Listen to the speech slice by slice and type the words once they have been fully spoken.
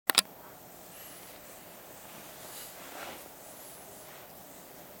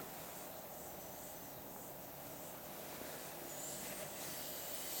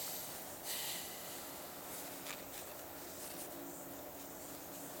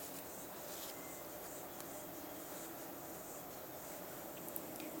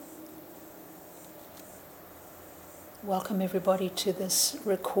welcome everybody to this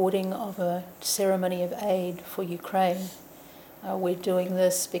recording of a ceremony of aid for Ukraine. We're doing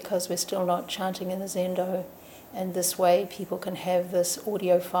this because we're still not chanting in the Zendo, and this way people can have this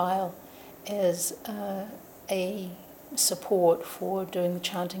audio file as a support for doing the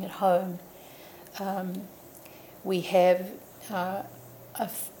chanting at home. We have a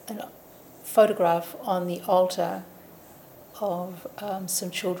photograph on the altar of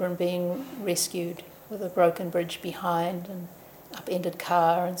some children being rescued with a broken bridge behind, and upended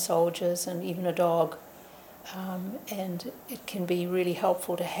car and soldiers and even a dog. And it can be really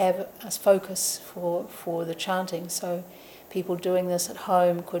helpful to have a focus for the chanting. So people doing this at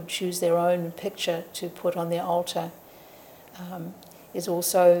home could choose their own picture to put on their altar. It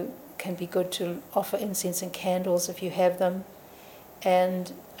also can be good to offer incense and candles if you have them,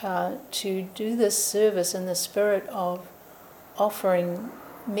 and to do this service in the spirit of offering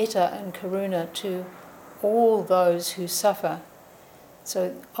metta and karuna to all those who suffer.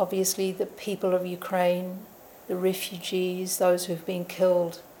 So obviously the people of Ukraine, the refugees, those who've been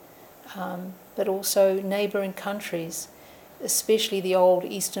killed, but also neighbouring countries, especially the old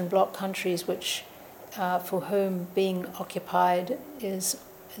Eastern Bloc countries, which for whom being occupied is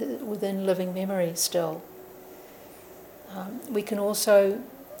within living memory still. We can also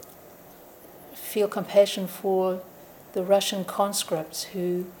feel compassion for the Russian conscripts,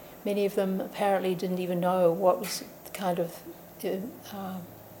 who many of them apparently didn't even know what was the kind of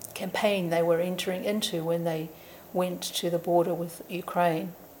campaign they were entering into when they went to the border with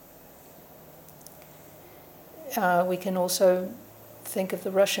Ukraine. We can also think of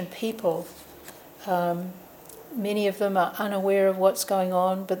the Russian people. Many of them are unaware of what's going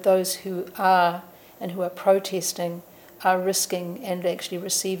on, but those who are and who are protesting are risking and actually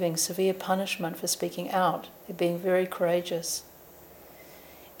receiving severe punishment for speaking out. They're being very courageous.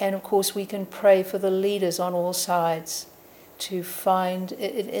 And of course we can pray for the leaders on all sides to find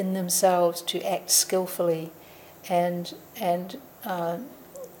it in themselves to act skillfully and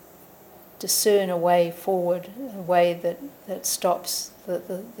discern a way forward, a way that stops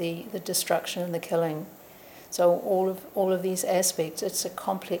the destruction and the killing. So all of these aspects, it's a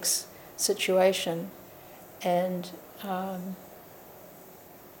complex situation, and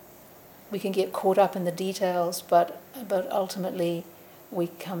we can get caught up in the details, but ultimately we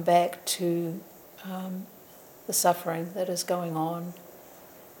come back to the suffering that is going on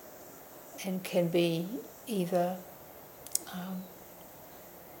and can be either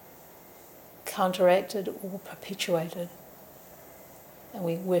counteracted or perpetuated. And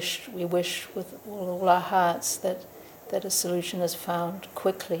we wish with all our hearts that a solution is found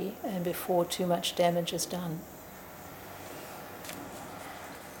quickly and before too much damage is done.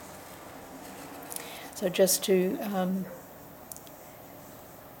 So just to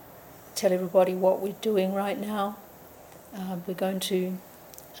tell everybody what we're doing right now, we're going to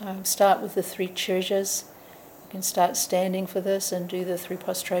start with the 3 treasures. You can start standing for this and do the 3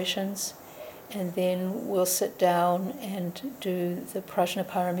 prostrations, and then we'll sit down and do the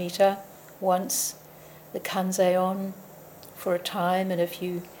Prajnaparamita once, the Kanzeon for a time, and if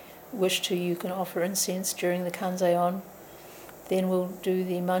you wish to, you can offer incense during the Kanzeon. Then we'll do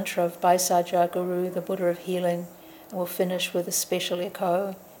the mantra of Baisaja Guru, the Buddha of healing, and we'll finish with a special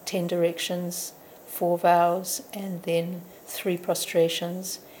echo, 10 directions, 4 vows, and then 3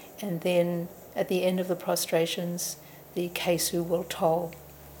 prostrations, and then at the end of the prostrations, the Kesu will toll.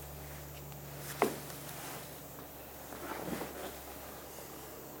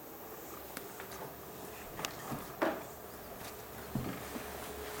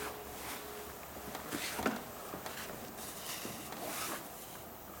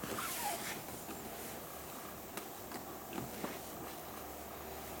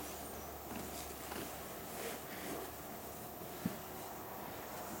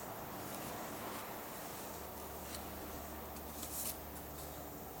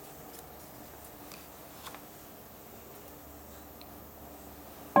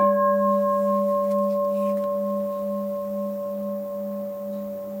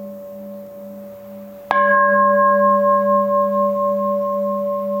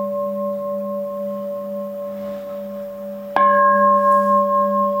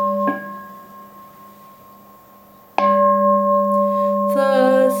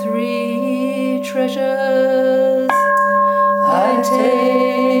 Treasures, I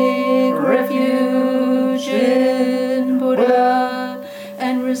take refuge in Buddha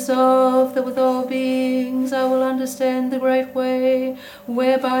and resolve that with all beings I will understand the great way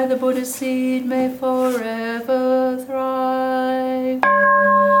whereby the Buddha's seed may forever thrive.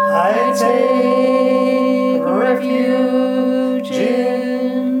 I take refuge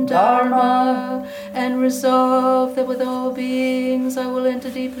in Dharma and resolve that with all beings I will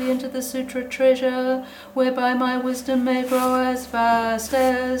enter deeply into the sutra treasure, whereby my wisdom may grow as vast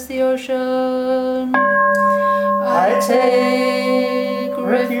as the ocean. I take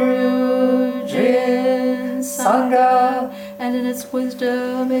refuge in Sangha, and in its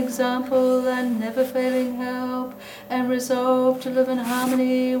wisdom, example, and never-failing help, and resolve to live in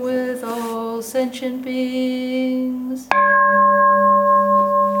harmony with all sentient beings.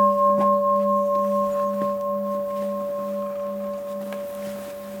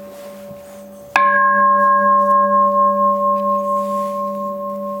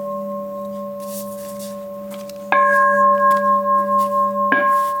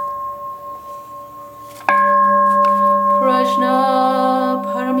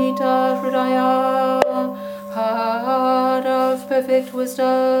 Heart of perfect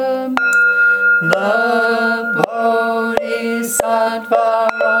wisdom, the Bodhisattva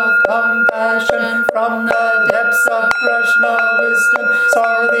of compassion, from the depths of Prajna wisdom,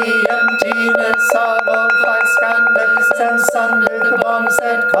 saw the emptiness of all five skandhas and sundered the bonds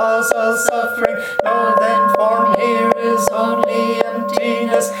that cause all suffering. Know then form here is only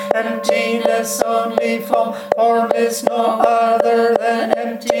emptiness, emptiness only form. Form is no other than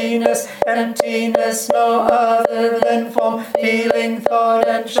emptiness, emptiness no other than form. Feeling, thought,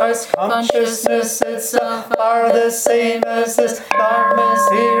 and choice, consciousness itself are the same as this. Dharmas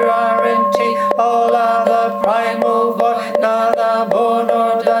here are empty, all are the primal void, neither born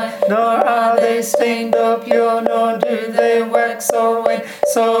nor die, nor are they stained or pure, nor do they wax or wane.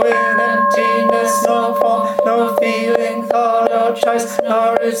 So in emptiness no form, no feeling, thought, or choice,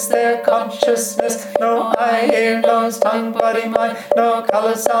 nor is there consciousness, no eye, ear, nose, tongue, body, mind, no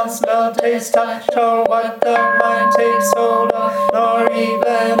color, sound, smell, taste, touch, or what the mind takes hold of, nor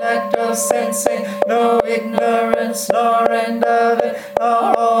even act of sensing, no ignorance, nor end of it,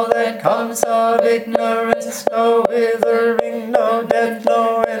 nor all that comes of ignorance, no withering, no death,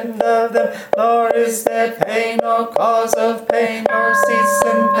 no end of them, nor is there pain, or cause of pain, nor cease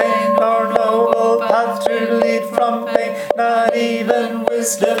in pain, nor noble path to lead from pain, not even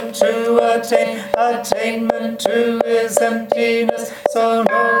wisdom to attain. Attainment to is emptiness, so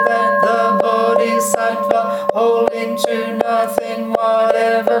know that the Bodhisattva, holding to nothing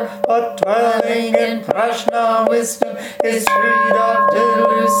whatever, but dwelling in Prajna wisdom, is rid of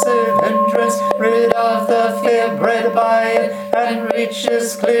delusive hindrance, rid of the fear bred by it, and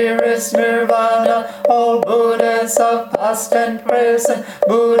reaches clearest nirvana. All Buddhas of past and present,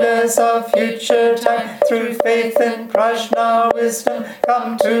 Buddhas of future time, through faith in Prajna wisdom,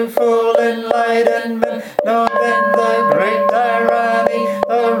 come to full enlightenment. Know then the great Dharani,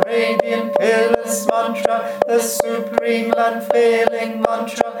 the radiant peerless mantra, the supreme unfailing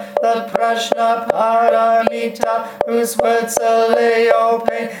mantra, the Prajna Paramita, whose words allay all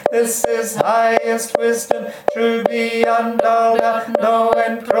pain. This is highest wisdom, true beyond all doubt. Know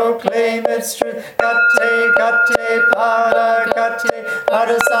and proclaim its truth. Gate, gate, para, gate,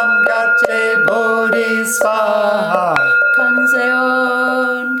 parasamgate, bodhisvaha.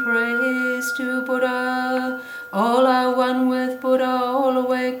 Kanzeon, praise to Buddha. All are one with Buddha, all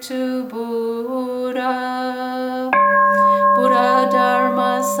awake to Buddha. Buddha,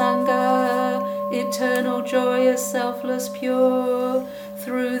 Dharma, Sangha, eternal, joyous, selfless, pure.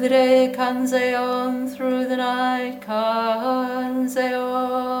 Through the day, Kanzeon, through the night, Kanzeon.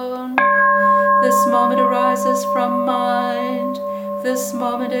 This moment arises from mind, this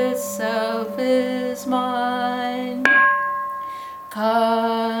moment itself is mind.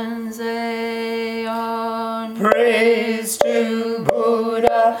 Kanzeon. Praise to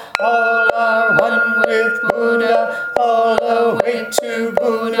Buddha, all are one with Buddha, all awake to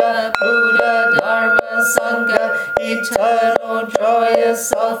Buddha. Buddha, Dharma, Sangha, eternal, joyous,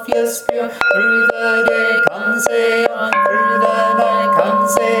 selfless, pure. Through the day, Kanzeon, through the night,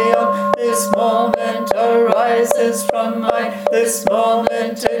 Kanzeon. This moment arises from mind, this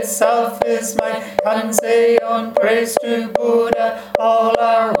moment itself is mind. Kanzeon, praise to Buddha, all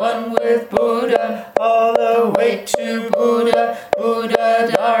are one with Buddha, all awake to Buddha. Buddha,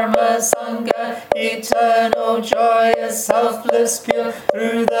 Dharma, Sangha, eternal, joyous, selfless, pure.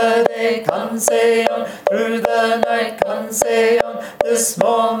 Through the day, Kanzeon, through the night, Kanzeon. This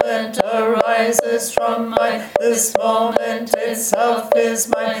moment arises from mind, this moment itself is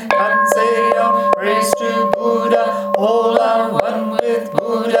mind. Kanzeon, praise to Buddha, all are one with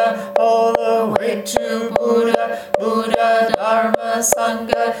Buddha, all awake to Buddha. Buddha, Dharma,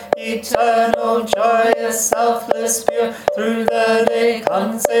 Sangha, eternal, joyous, selfless, pure. Through the day,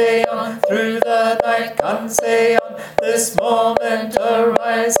 Kanzeon, through the night, Kanzeon. This moment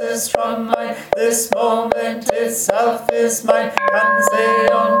arises from mind, this moment itself is mind.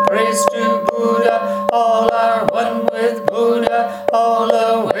 Kanzeon, praise to Buddha. Buddha, all are one with Buddha, all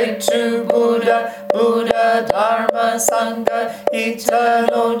awake to Buddha, Buddha, Dharma, Sangha,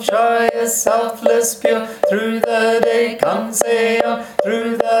 eternal, joyous, selfless, pure, through the day, Kanseon,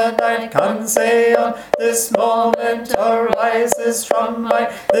 through the night, Kanseon, this moment arises from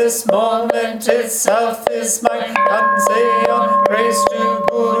mind, this moment itself is mine, Kanseon, praise to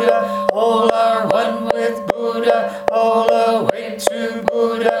Buddha, all are one with Buddha, all awake to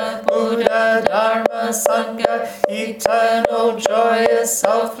Buddha, Buddha, Dharma, Sangha, eternal, joyous,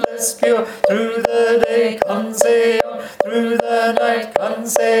 selfless, pure, through the day, Kanseon, through the night,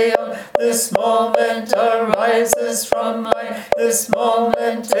 Kanseon, this moment arises from mine, this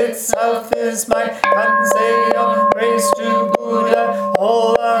moment itself is mine, Kanseon, praise to Buddha,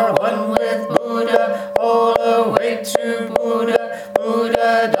 all are one with Buddha, all awake to Buddha,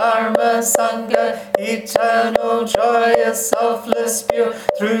 Buddha, Dharma, Sangha, eternal, joyous, selfless, pure,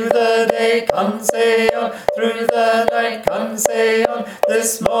 through the day, Kanseon, through the night, Kanseon,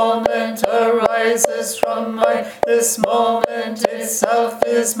 this moment arises from mine, this moment itself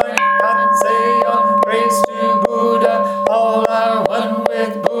is mine, Kanseon, praise to Buddha, all are one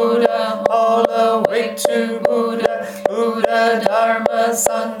with Buddha, all awake to Buddha, Buddha, Dharma,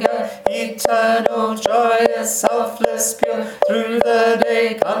 Sangha, eternal, joyous, selfless, pure, through the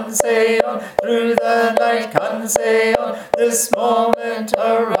day, Kanseon, through the night, Kanseon, this moment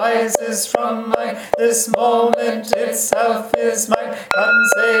arises from mine, this moment itself is mine,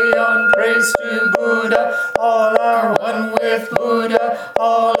 Kanseon, praise to Buddha, all are one with Buddha,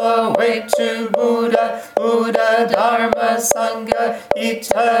 all awake to Buddha, Buddha, Dharma, Sangha,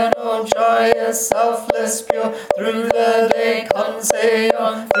 eternal, joyous, selfless, pure, through the day,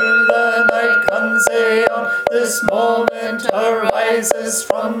 Kanseon, through the night, Kanseon, this moment arises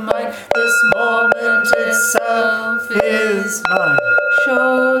from mine, this moment itself is mine.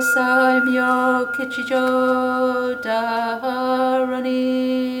 Shosaimyo Kichijo Dharani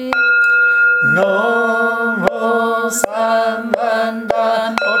Nomo Sambandha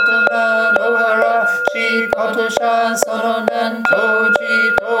Otana Novara Shikotosha Sononan Toji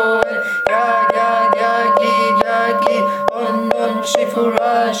Toen Yagi Unnun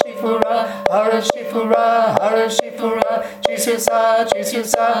Shifura Hara Shifura Jisusa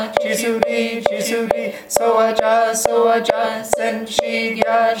Jisuri Soaja Senshi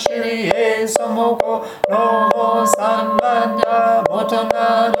Shiri Somoko Nomo Sambandha Otana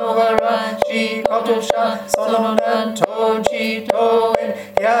Novara Shikotosha Sononan Toji Toen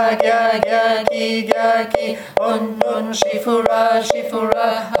Yagi Unnun Shifura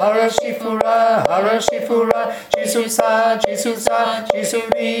Hara Shifura Jisusa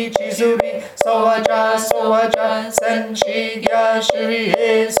Jisuri Soaja Senshi Shiri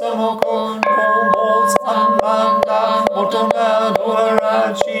Somoko Nomo Sambandha Otana Novara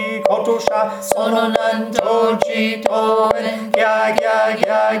Shikotosha Sononan Toji Toen Yagi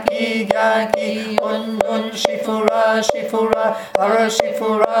Unnun Shifura Hara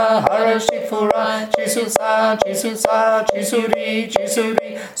Shifura Jisusa Jisuri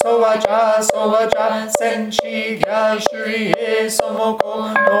Soaja Senshi Shiri Somoko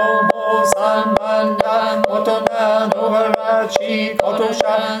Nomo Sambandha Otana Novara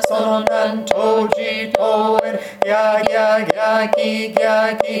Shikotosha Sononan Toji Toen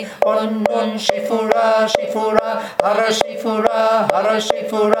Yagi Unnun Shifura Hara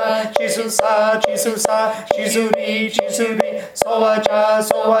Shifura Jisusa Jisuri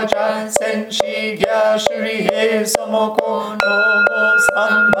Soaja Senshi Shiri Somoko Nomo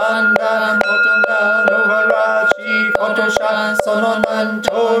Sambandha Otana Novara Shikotosha Sononan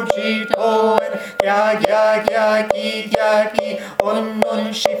Toji Toen Yagi Unnun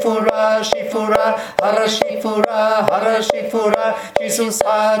Shifura Hara Shifura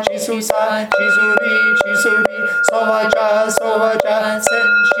Jisusa Jisuri Soaja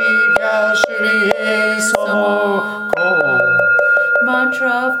Senshi Shiri Somoko. Mantra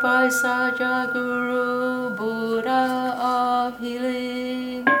of Paisaja Guru Buddha of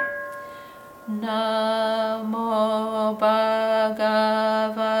Healing. Namo Bhagavate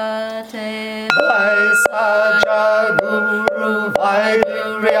Vaisaja Guru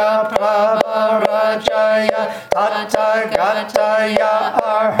Vaidurya Prabharajaya Tathagata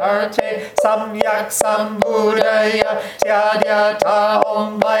Arhate Samyak Sambuddhaya Tyadyata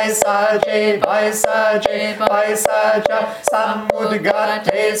Om Vaisaja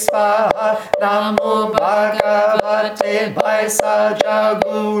Samudgate Svaha Namo Bhagavate Vaisaja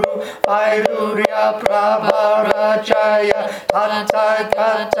Guru Vaidurya Prabharajaya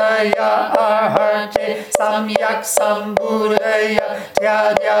Tathagata Arhate Samyak Sambuddhaya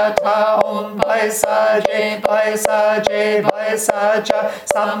Tyadyata Om Paisaje Paisaje Paisaja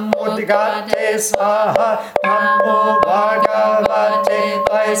Samudgate Swaha Namo Bhagavate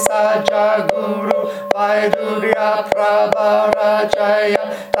Paisaja Guru Vaidurya Prabharajaya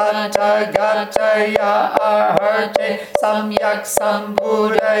Tathagata Aharte Samyak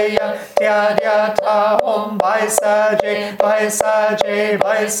Sambudaya Tyadyata Om Paisaje Paisaje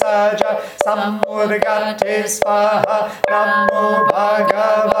Paisaja Samudgate Swaha Namo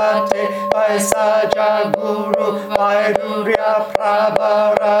Bhagavate Paisaja Guru Vaidurya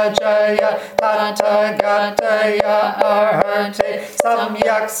Prabharajaya Tathagata Aharte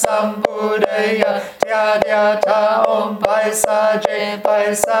Samyak Sambudaya Tyadyata Om Paisaje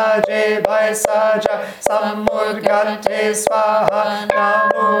Paisaje Paisaja Samudgate Swaha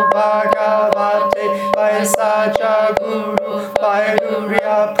Namo Bhagavate Paisaja Guru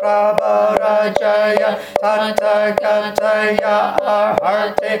Vaidurya Prabharajaya Tathagata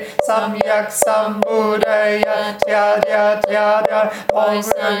Aharte Samyak Sambudaya Tyadyata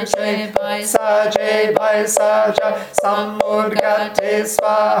Paisaje Paisaje Paisaja Samudgate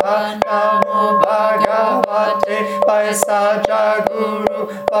Swaha Namo Bhagavate Paisaja Guru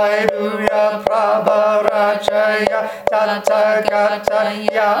Vaidurya Prabharajaya Tathagata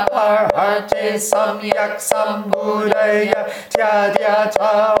Aharte Samyak Sambudaya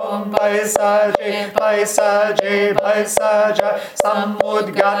Tyadyata Om Paisaje Paisaje Paisaja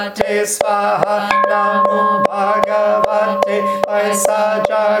Samudgate Swaha Namo Bhagavate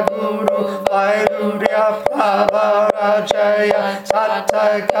Paisaja Guru Vaidurya Prabharajaya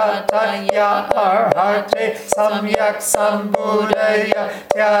Tathagata Aharte Samyak Sambudaya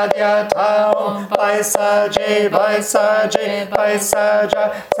Tyadyata Om Paisaje Paisaje Paisaja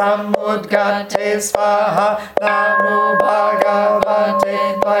Samudgate Swaha Namo Bhagavate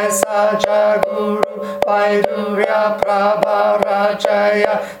Paisaja Guru Vaidurya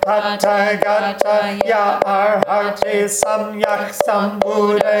Prabharajaya Tathagata Aharte Samyak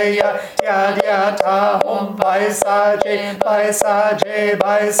Sambudaya Tyadyata Om Paisaje Paisaje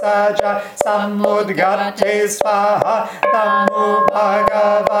Paisaja Samudgate Swaha Namo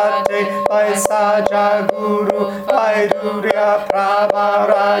Bhagavate Paisaja Guru Vaidurya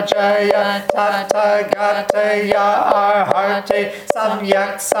Prabharajaya Tathagata Aharte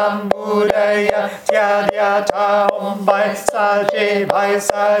Samyak Sambudaya Tyadyata Om Paisaje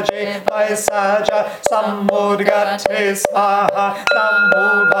Paisaje Paisaja Samudgate Swaha Namo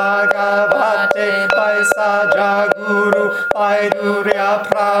Bhagavate Paisaja Guru Vaidurya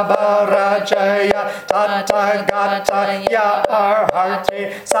Prabharajaya Tathagata Aharte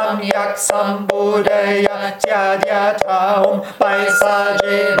Samyak Sambudaya Tyadyata Om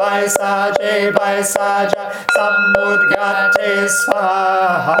Paisaje Paisaje Paisaja Samudgate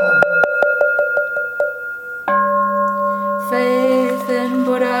Swaha. Faith in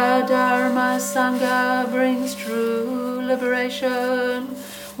Buddha, Dharma, Sangha brings true liberation.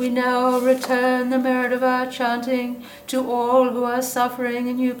 We now return the merit of our chanting to all who are suffering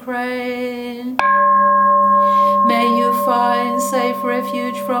in Ukraine. May you find safe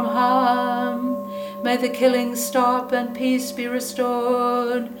refuge from harm. May the killing stop and peace be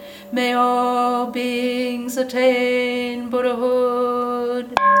restored. May all beings attain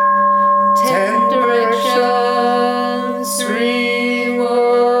Buddhahood. 10 directions, 3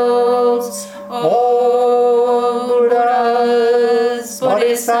 worlds, all Buddhas,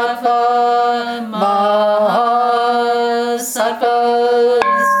 Bodhisattva, Mahasattvas,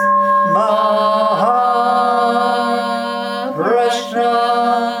 Mahaprajna,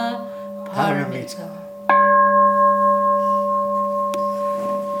 Paramita.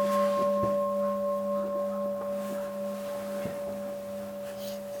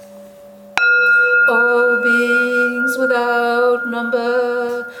 All beings without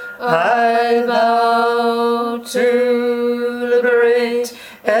number, I vow to liberate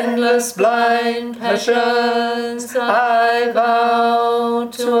endless blind passions. I vow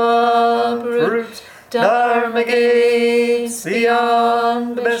to uproot dharma gates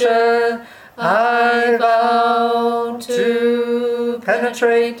beyond measure. I vow to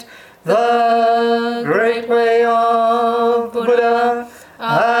penetrate the great way of Buddha.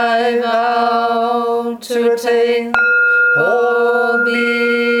 I vow to attain all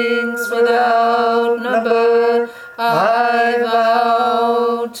beings without number. I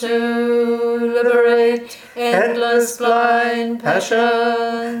vow to liberate endless blind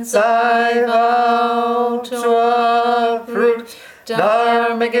passions. I vow to uproot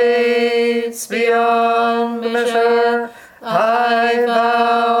dharma gates beyond measure. I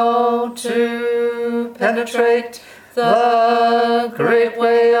vow to penetrate the great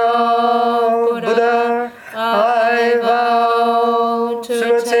way of Buddha. I vow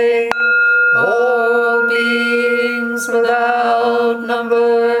to attain all beings without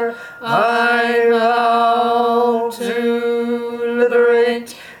number. I vow to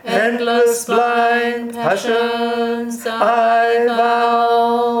liberate endless blind passions. I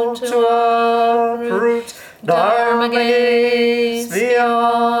vow to uproot dharma gaze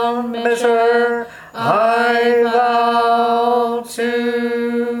beyond measure. I vow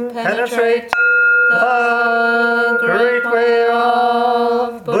to penetrate the great way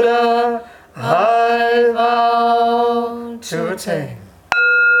of Buddha. I vow to attain